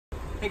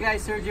Hey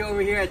guys, Sergio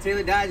over here at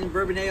Taylor Dodge in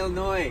Bourbon,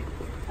 Illinois.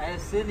 I have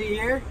Cindy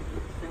here.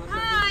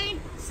 Hi.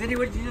 Cindy,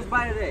 what did you just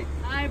buy today?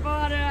 I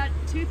bought a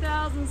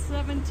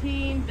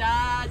 2017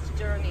 Dodge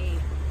Journey.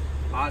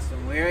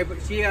 Awesome.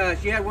 She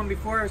had one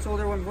before, sold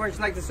her one before. She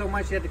liked it so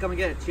much she had to come and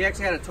get it. She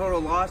actually had a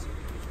total loss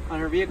on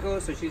her vehicle,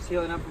 so she's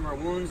healing up from her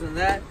wounds and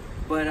that.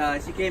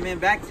 But she came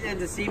back in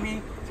to see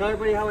me. Tell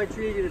everybody how I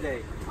treated you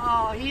today.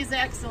 Oh, he's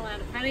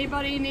excellent. If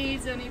anybody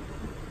needs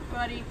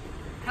anybody,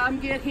 come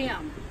get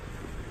him.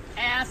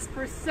 Ask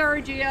for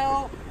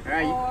Sergio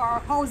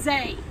or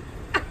Jose.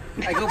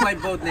 I go by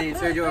both names,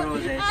 Sergio or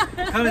Jose.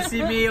 Come and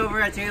see me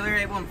over at Taylor,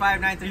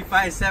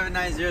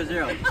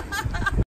 815-935-7900.